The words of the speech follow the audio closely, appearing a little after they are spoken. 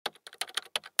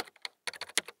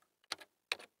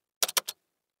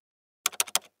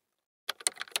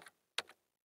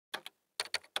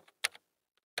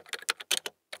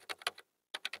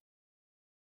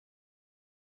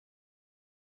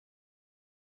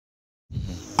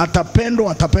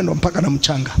atapendwa mpaka na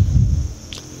mchanga.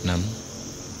 Naam.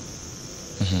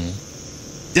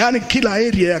 Yani kila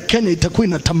area ya Kenya itakuwa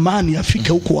inatamani afike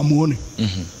huko wamuone.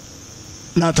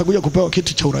 Na atakuja kupewa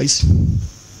kiti cha urais.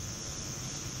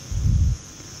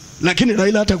 Lakini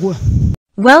Raila hatakuwa.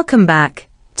 Welcome back.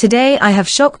 Today I have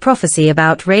shock prophecy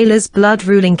about Raila's blood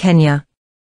ruling Kenya.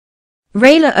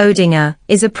 Raila Odinga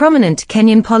is a prominent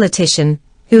Kenyan politician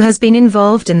who has been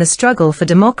involved in the struggle for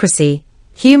democracy,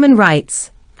 human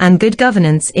rights, and good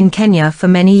governance in Kenya for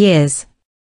many years.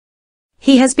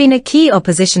 He has been a key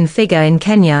opposition figure in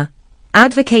Kenya,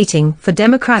 advocating for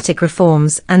democratic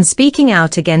reforms and speaking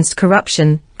out against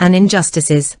corruption and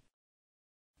injustices.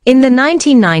 In the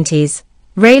 1990s,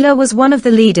 Raila was one of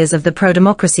the leaders of the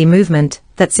pro-democracy movement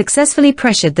that successfully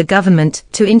pressured the government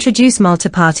to introduce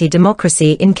multi-party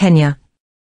democracy in Kenya.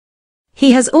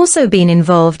 He has also been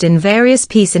involved in various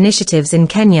peace initiatives in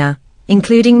Kenya,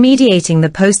 including mediating the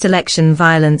post-election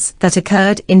violence that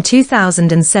occurred in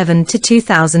 2007 to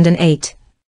 2008.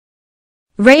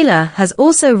 Raila has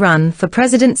also run for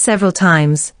president several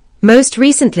times, most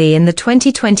recently in the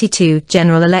 2022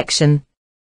 general election.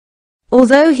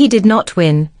 Although he did not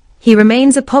win, he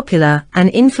remains a popular and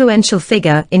influential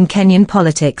figure in Kenyan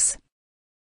politics,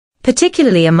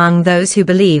 particularly among those who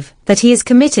believe that he is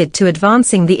committed to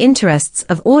advancing the interests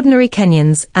of ordinary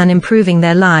Kenyans and improving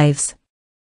their lives.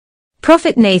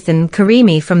 Prophet Nathan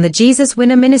Karimi from the Jesus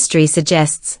Winner Ministry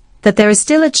suggests that there is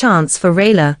still a chance for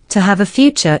Raila to have a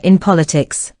future in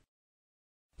politics.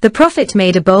 The prophet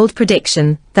made a bold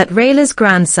prediction that Raila's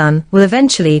grandson will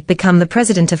eventually become the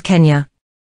president of Kenya.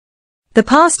 The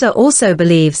pastor also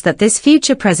believes that this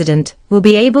future president will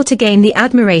be able to gain the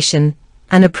admiration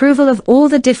and approval of all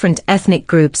the different ethnic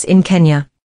groups in Kenya.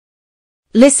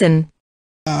 Listen.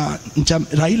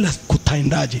 Raila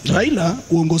kutaendaje? Raila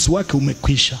uongozi wake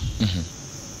umekwisha.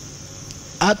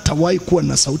 Hatawahi kuwa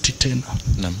na sauti tena.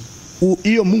 Naam.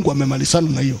 Hiyo Mungu amemalizana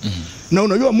na hiyo. Na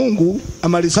unajua Mungu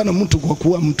amalizana mtu kwa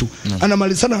kuwa mtu.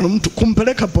 Anamalizana na mtu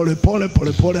kumpeleka pole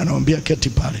pole anamwambia keti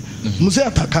pale. Mzee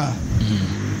atakaa.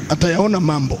 Atayaona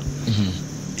mambo.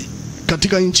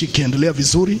 Katika nchi ikiendelea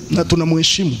vizuri na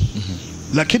tunamheshimu.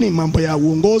 Lakini mambo ya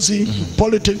uongozi,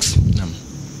 politics,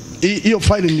 hiyo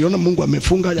file niliona Mungu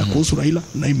amefunga ya kuhusu Raila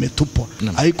na imetupwa.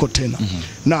 Haiko tena.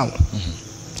 Now,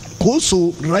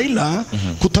 kuhusu Raila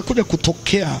kutakuja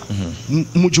kutokea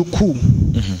mjukuu.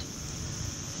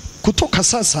 Kutoka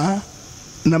sasa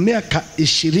na miaka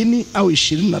 20 au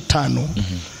 25.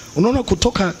 Unaona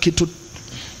kutoka kitu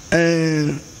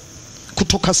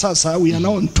kutoka sasa we are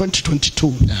now in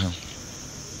 2022.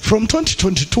 From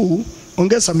 2022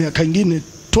 ongeza miaka ingine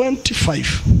 25.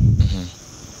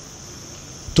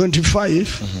 25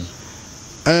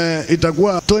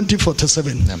 itakuwa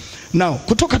 2047. Now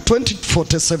kutoka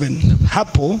 2047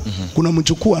 hapo kuna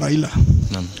mjukuu wa Raila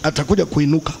atakuja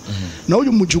kuinuka. Na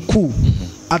huyu mjukuu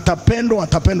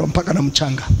atapendwa mpaka na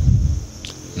mchanga.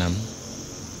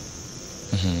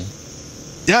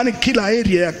 Yani kila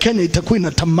area ya Kenya itakuwa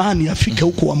inatamani afike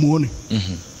huko wamuone.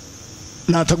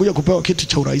 Na atakuja kupewa kiti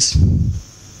cha urais.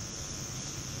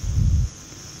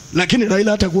 Lakini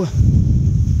Raila hatakuwa.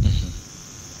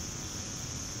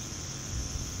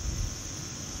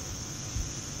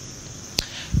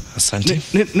 Asante.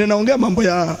 Ninaongea mambo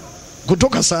ya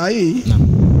kutoka saa hii.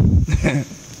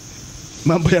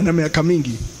 Mambo yana miaka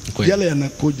mingi. Yale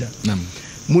yanakuja.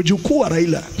 Mjukuu wa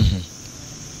Raila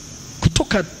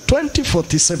kutoka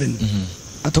 2047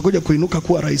 atakuja kuinuka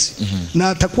kuwa rais. Na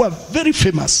atakuwa very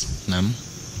famous.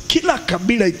 Kila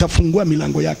kabila itafungua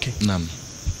milango yake.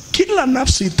 Kila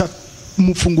nafsi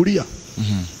itamfungulia.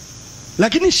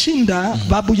 Lakini shinda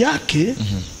babu yake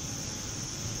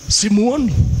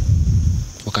simuoni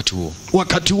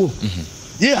wakati huo.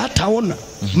 Yeye hataona.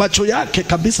 Macho yake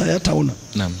kabisa hataona.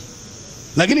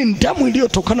 Lakini damu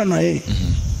iliyotokana na yeye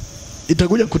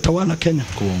itakuja kutawala Kenya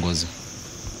kuongoza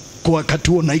kwa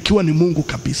wakati huo, na ikiwa ni Mungu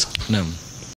kabisa.